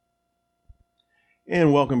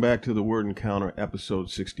And welcome back to the Word Encounter,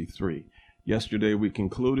 episode 63. Yesterday we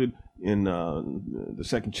concluded in the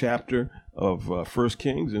second chapter of 1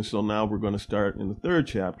 Kings, and so now we're going to start in the third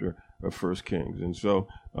chapter of 1 Kings. And so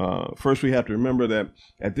first we have to remember that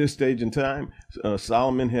at this stage in time,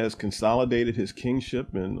 Solomon has consolidated his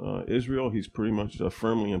kingship in Israel. He's pretty much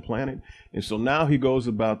firmly implanted. And so now he goes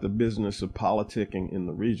about the business of politicking in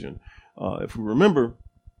the region. If we remember,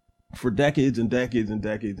 for decades and decades and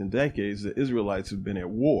decades and decades, the Israelites have been at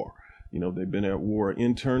war. You know, they've been at war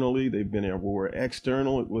internally. They've been at war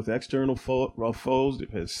external with external foes. They've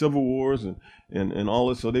had civil wars and all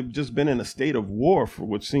this. So they've just been in a state of war for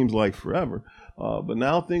what seems like forever. But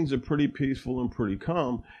now things are pretty peaceful and pretty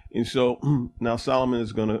calm. And so now Solomon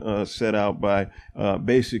is going to set out by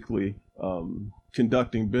basically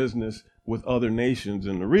conducting business with other nations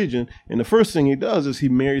in the region. And the first thing he does is he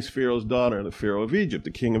marries Pharaoh's daughter, the Pharaoh of Egypt,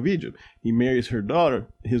 the king of Egypt. He marries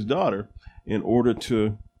his daughter, in order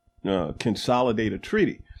to consolidate a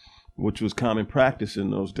treaty, which was common practice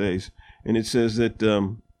in those days. And it says that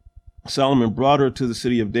Solomon brought her to the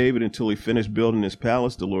city of David until he finished building his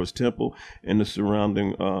palace, the Lord's temple, and the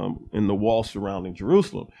surrounding and the wall surrounding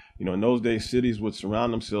Jerusalem. You know, in those days, cities would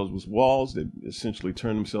surround themselves with walls. They essentially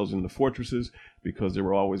turned themselves into fortresses because there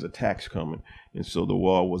were always attacks coming. And so the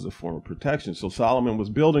wall was a form of protection. So Solomon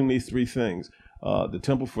was building these three things: the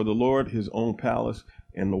temple for the Lord, his own palace,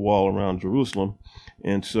 and the wall around Jerusalem.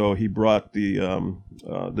 And so he brought the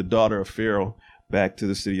daughter of Pharaoh back to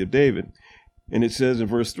the city of David. And it says in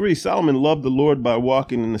verse 3, Solomon loved the Lord by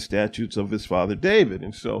walking in the statutes of his father David.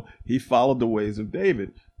 And so he followed the ways of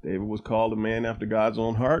David. David was called a man after God's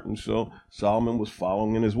own heart. And so Solomon was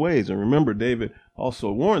following in his ways. And remember, David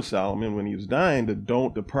also warned Solomon when he was dying to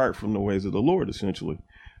don't depart from the ways of the Lord, essentially.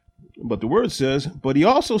 But the word says, but he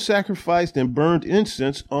also sacrificed and burned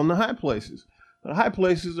incense on the high places. The high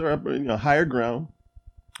places are higher ground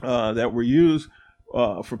that were used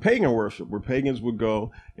for pagan worship, where pagans would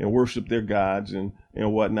go and worship their gods and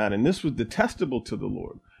whatnot. And this was detestable to the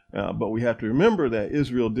Lord. But we have to remember that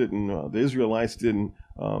the Israelites didn't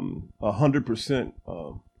 100%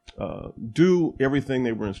 do everything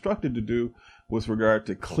they were instructed to do with regard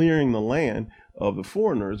to clearing the land of the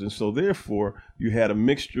foreigners. And so therefore, you had a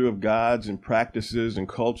mixture of gods and practices and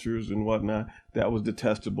cultures and whatnot that was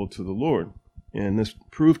detestable to the Lord. And this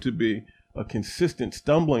proved to be a consistent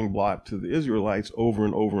stumbling block to the Israelites over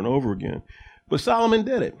and over and over again. But Solomon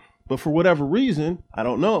did it. But for whatever reason, I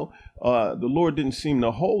don't know, the Lord didn't seem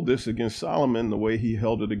to hold this against Solomon the way he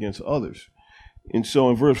held it against others. And so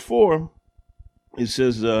in verse 4, it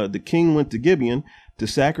says, the king went to Gibeon to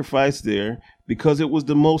sacrifice there because it was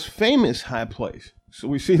the most famous high place. So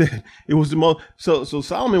we see that it was the most. So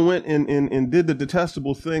Solomon went and did the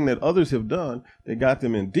detestable thing that others have done that got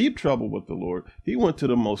them in deep trouble with the Lord. He went to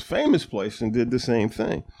the most famous place and did the same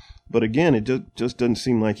thing. But again, it just doesn't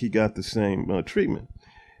seem like he got the same treatment.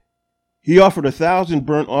 He offered 1,000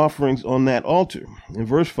 burnt offerings on that altar. In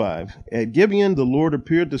verse 5, at Gibeon, the Lord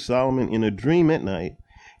appeared to Solomon in a dream at night.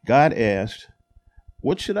 God asked,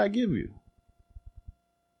 "What should I give you?"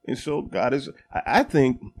 And so God I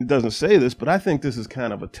think, it doesn't say this, but I think this is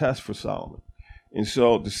kind of a test for Solomon. And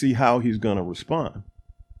so to see how he's going to respond.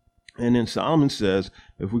 And then Solomon says,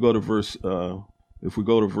 if we go to verse 7,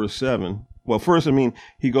 well, first,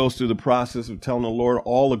 he goes through the process of telling the Lord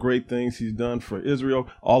all the great things he's done for Israel,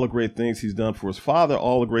 all the great things he's done for his father,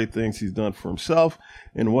 all the great things he's done for himself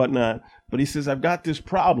and whatnot. But he says, I've got this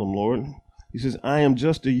problem, Lord. He says, I am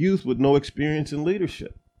just a youth with no experience in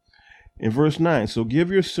leadership. In verse 9, so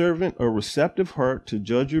give your servant a receptive heart to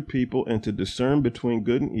judge your people and to discern between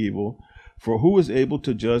good and evil, for who is able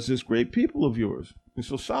to judge this great people of yours? And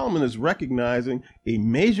so Solomon is recognizing a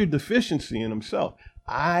major deficiency in himself.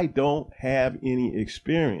 I don't have any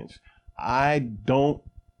experience. I don't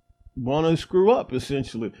want to screw up,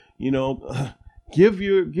 essentially. Give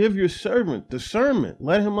your servant discernment.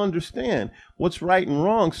 Let him understand what's right and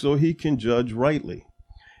wrong so he can judge rightly.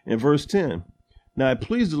 In verse 10, now it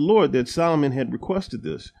pleased the Lord that Solomon had requested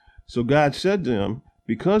this. So God said to him,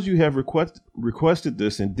 because you have requested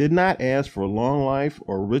this and did not ask for long life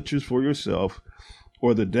or riches for yourself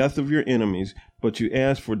or the death of your enemies, but you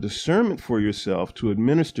asked for discernment for yourself to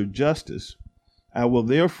administer justice, I will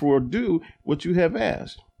therefore do what you have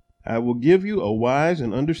asked. I will give you a wise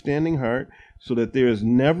and understanding heart so that there has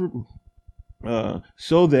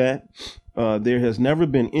never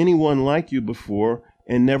been anyone like you before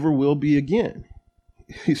and never will be again.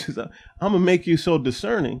 He says, I'm going to make you so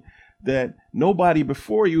discerning that nobody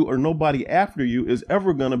before you or nobody after you is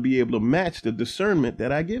ever going to be able to match the discernment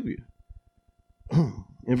that I give you.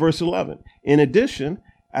 In verse 11, in addition,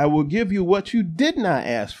 I will give you what you did not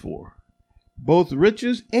ask for, both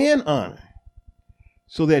riches and honor,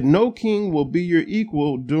 so that no king will be your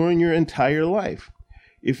equal during your entire life.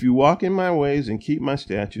 If you walk in my ways and keep my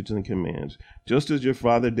statutes and commands, just as your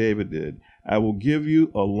father David did, I will give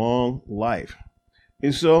you a long life.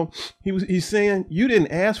 And so he's saying, you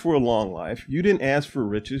didn't ask for a long life. You didn't ask for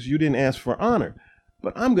riches. You didn't ask for honor.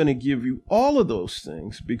 But I'm going to give you all of those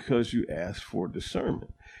things because you asked for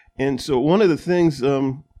discernment. And so one of the things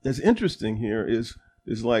that's interesting here is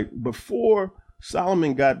like before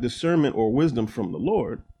Solomon got discernment or wisdom from the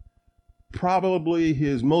Lord, probably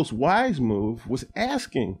his most wise move was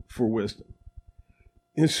asking for wisdom.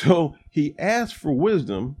 And so he asked for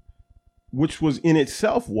wisdom, which was in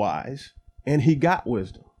itself wise, and he got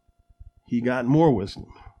wisdom. He got more wisdom.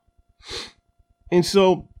 And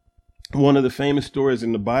so one of the famous stories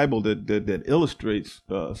in the Bible that illustrates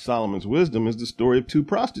Solomon's wisdom is the story of two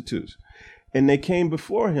prostitutes. And they came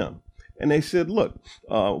before him. And they said, look,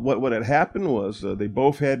 what had happened was they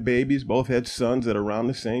both had babies, both had sons at around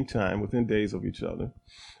the same time, within days of each other.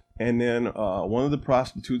 And then one of the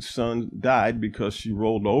prostitute's sons died because she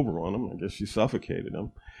rolled over on him. I guess she suffocated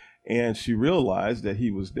him. And she realized that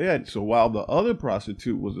he was dead. So while the other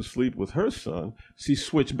prostitute was asleep with her son, she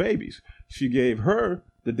switched babies. She gave her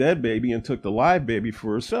the dead baby and took the live baby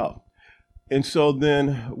for herself. And so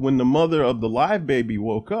then when the mother of the live baby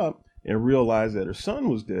woke up and realized that her son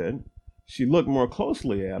was dead, she looked more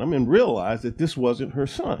closely at him and realized that this wasn't her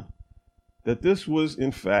son, that this was,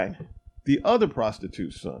 in fact, the other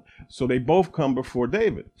prostitute's son. So they both come before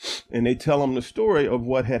David, and they tell him the story of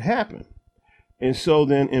what had happened. And so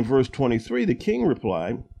then in verse 23, the king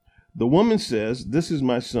replied, the woman says, this is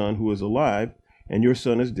my son who is alive, and your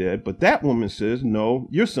son is dead. But that woman says, no,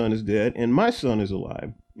 your son is dead, and my son is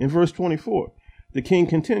alive. In verse 24, the king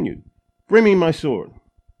continued, bring me my sword.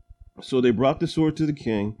 So they brought the sword to the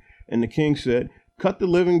king. And the king said, cut the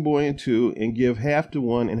living boy in two and give half to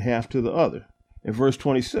one and half to the other. In verse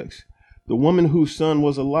 26, the woman whose son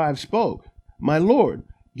was alive spoke. My lord,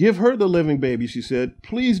 give her the living baby, she said.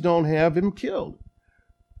 Please don't have him killed.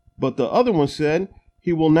 But the other one said,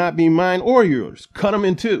 he will not be mine or yours. Cut him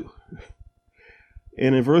in two.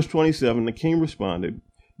 And in verse 27, the king responded,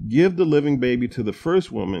 give the living baby to the first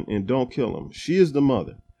woman and don't kill him. She is the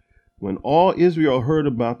mother. When all Israel heard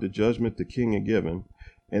about the judgment the king had given,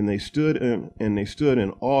 and they stood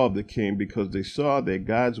in awe of the king because they saw that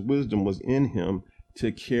God's wisdom was in him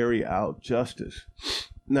to carry out justice.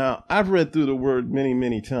 Now, I've read through the word many,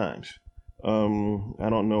 many times. I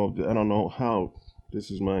don't know how this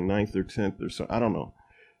is my 9th or 10th or so. I don't know.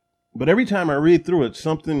 But every time I read through it,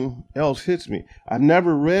 something else hits me. I've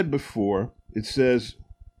never read before. It says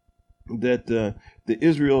that the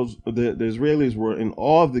Israelis were in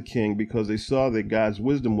awe of the king because they saw that God's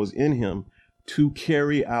wisdom was in him to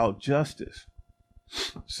carry out justice.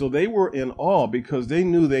 So they were in awe because they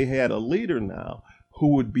knew they had a leader now who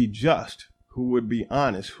would be just, who would be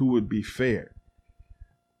honest, who would be fair.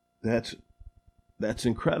 That's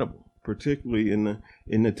incredible, particularly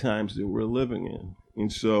in the times that we're living in.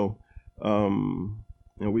 And so, and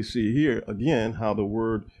we see here again how the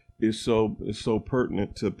word is so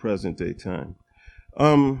pertinent to present day time.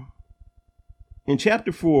 In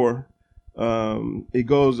chapter 4. It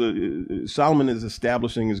goes, Solomon is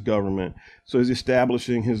establishing his government. So he's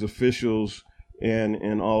establishing his officials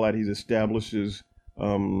and all that. He establishes,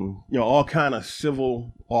 all kind of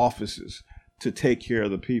civil offices to take care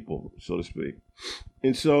of the people, so to speak.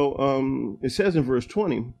 And so it says in verse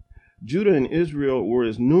 20, Judah and Israel were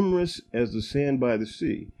as numerous as the sand by the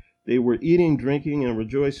sea. They were eating, drinking, and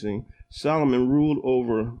rejoicing. Solomon ruled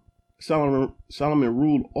all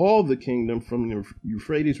the kingdom from the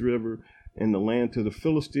Euphrates River and the land to the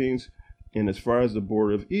Philistines, and as far as the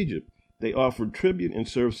border of Egypt. They offered tribute and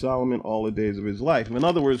served Solomon all the days of his life. In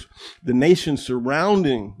other words, the nations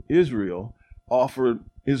surrounding Israel offered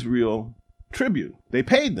Israel tribute. They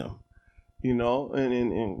paid them, and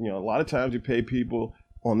a lot of times you pay people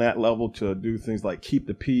on that level to do things like keep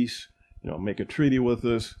the peace, make a treaty with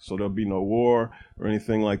us so there'll be no war or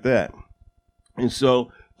anything like that. And so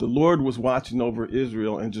the Lord was watching over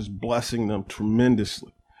Israel and just blessing them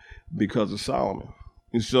tremendously because of Solomon.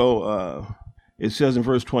 And so it says in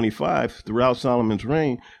verse 25, throughout Solomon's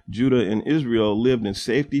reign, Judah and Israel lived in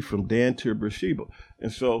safety from Dan to Beersheba.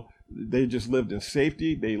 And so they just lived in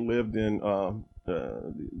safety. They lived in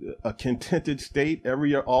a contented state.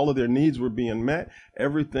 Every year, all of their needs were being met.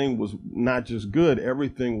 Everything was not just good.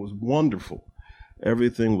 Everything was wonderful.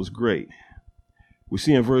 Everything was great. We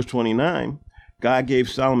see in verse 29, God gave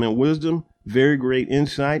Solomon wisdom, very great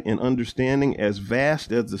insight and understanding as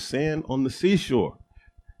vast as the sand on the seashore.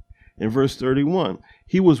 In verse 31,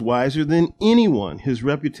 He was wiser than anyone. His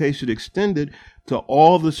reputation extended to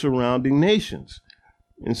all the surrounding nations.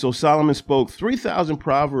 And so Solomon spoke 3,000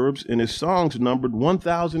 proverbs, and his songs numbered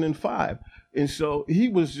 1,005. And so he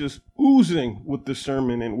was just oozing with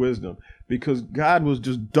discernment and wisdom because God was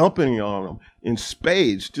just dumping on him in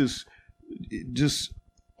spades, just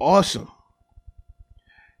awesome.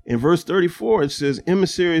 In verse 34, it says,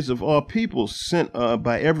 emissaries of all peoples sent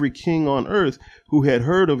by every king on earth who had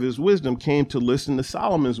heard of his wisdom came to listen to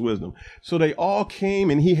Solomon's wisdom. So they all came,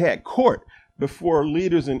 and he had court before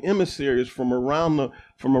leaders and emissaries from around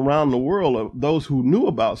the world of those who knew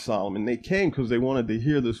about Solomon. They came because they wanted to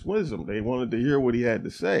hear this wisdom. They wanted to hear what he had to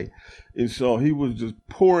say. And so he was just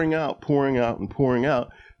pouring out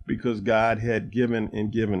because God had given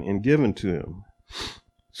and given and given to him.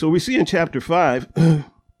 So we see in chapter 5,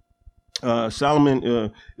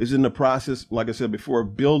 Solomon is in the process, like I said before,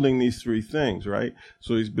 of building these three things, right?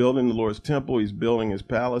 So he's building the Lord's temple, he's building his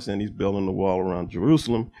palace, and he's building the wall around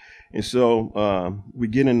Jerusalem. And so we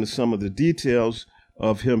get into some of the details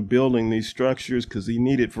of him building these structures because he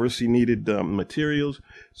needed materials.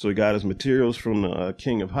 So he got his materials from the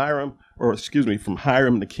king of Hiram, from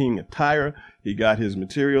Hiram, the king of Tyre. He got his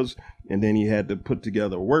materials, and then he had to put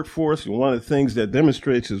together a workforce. And one of the things that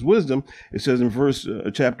demonstrates his wisdom, it says in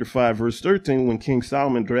chapter 5, verse 13, when King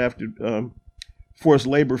Solomon drafted forced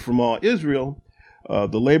labor from all Israel, the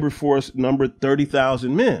labor force numbered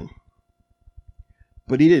 30,000 men.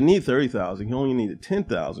 But he didn't need 30,000. He only needed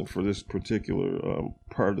 10,000 for this particular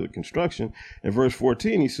part of the construction. In verse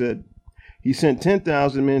 14, he said, he sent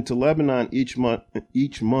 10,000 men to Lebanon each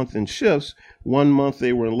month in shifts. 1 month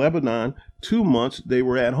they were in Lebanon. 2 months they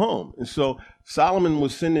were at home. And so Solomon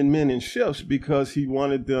was sending men in shifts because he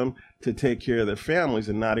wanted them to take care of their families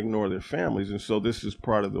and not ignore their families. And so this is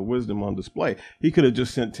part of the wisdom on display. He could have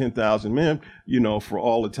just sent 10,000 men, for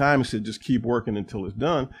all the time and said, just keep working until it's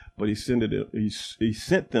done. But he sent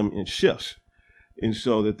them in shifts, and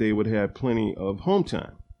so that they would have plenty of home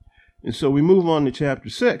time. And so we move on to chapter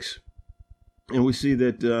 6, and we see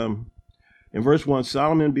that in verse 1,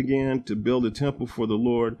 Solomon began to build a temple for the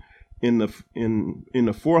Lord in the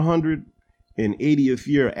 480th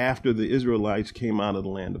year after the Israelites came out of the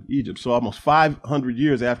land of Egypt. So almost 500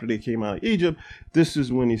 years after they came out of Egypt, this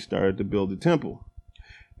is when he started to build the temple.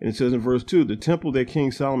 And it says in verse 2, the temple that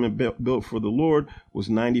King Solomon built for the Lord was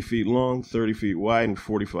 90 feet long, 30 feet wide, and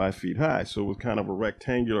 45 feet high. So it was kind of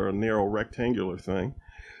a narrow rectangular thing.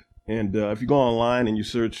 And if you go online and you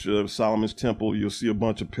search Solomon's temple, you'll see a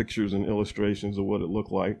bunch of pictures and illustrations of what it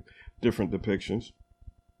looked like, different depictions.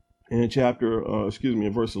 And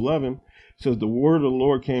in verse 11, it says, the word of the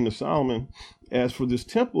Lord came to Solomon, as for this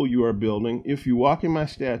temple you are building, if you walk in my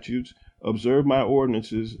statutes, observe my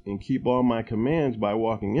ordinances, and keep all my commands by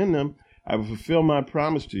walking in them, I will fulfill my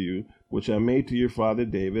promise to you, which I made to your father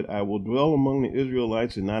David. I will dwell among the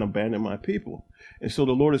Israelites and not abandon my people. And so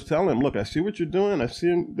the Lord is telling him, look, I see what you're doing. I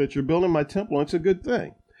see that you're building my temple, and it's a good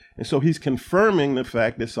thing. And so he's confirming the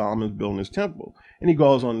fact that Solomon's building his temple. And he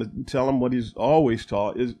goes on to tell him what he's always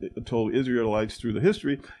told Israelites through the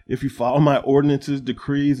history. If you follow my ordinances,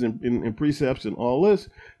 decrees, and precepts and all this,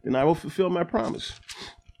 then I will fulfill my promise.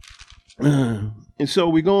 And so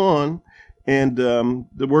we go on, and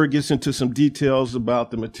the word gets into some details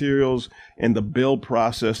about the materials and the build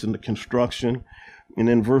process and the construction. And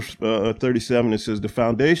in verse 37, it says, the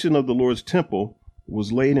foundation of the Lord's temple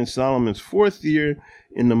was laid in Solomon's 4th year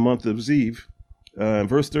in the month of Ziv.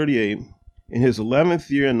 Verse 38, in his 11th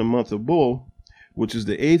year in the month of Bul, which is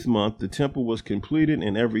the 8th month, the temple was completed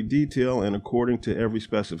in every detail and according to every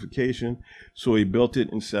specification. So he built it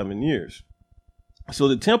in 7 years. So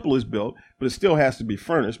the temple is built, but it still has to be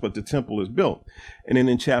furnished, but the temple is built. And then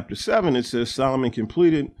in chapter 7, it says Solomon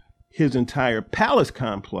completed his entire palace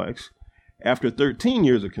complex after 13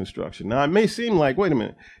 years of construction. Now, it may seem like, wait a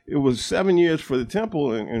minute, it was 7 years for the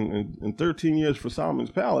temple and 13 years for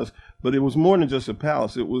Solomon's palace, but it was more than just a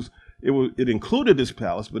palace. It included his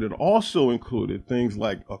palace, but it also included things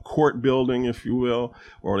like a court building, if you will,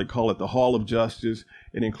 or they call it the Hall of Justice.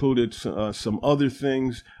 It included some other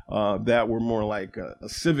things that were more like a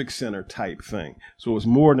civic center type thing. So it was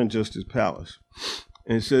more than just his palace.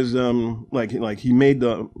 And it says, like he made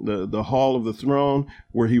the hall of the throne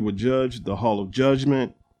where he would judge, the hall of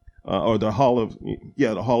judgment, the hall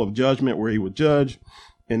of judgment where he would judge.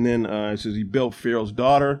 And then it says he built Pharaoh's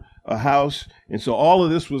daughter a house. And so all of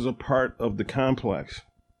this was a part of the complex.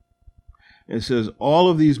 And it says all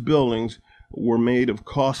of these buildings were made of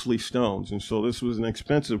costly stones. And so this was an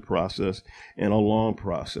expensive process and a long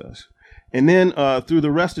process. And then through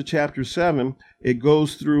the rest of chapter 7, it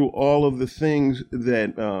goes through all of the things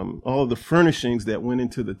that, all of the furnishings that went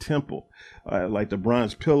into the temple, like the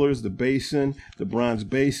bronze pillars, the basin, the bronze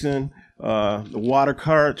basin, the water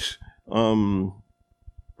carts, all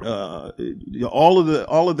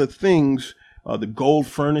of the things, the gold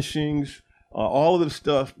furnishings, all of the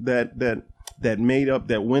stuff that made up,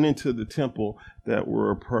 that went into the temple, that were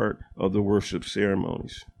a part of the worship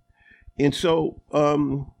ceremonies. And so,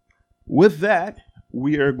 with that,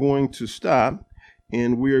 we are going to stop,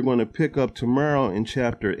 and we are going to pick up tomorrow in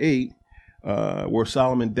chapter 8, where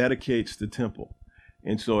Solomon dedicates the temple.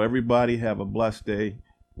 And so everybody have a blessed day.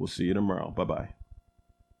 We'll see you tomorrow. Bye-bye.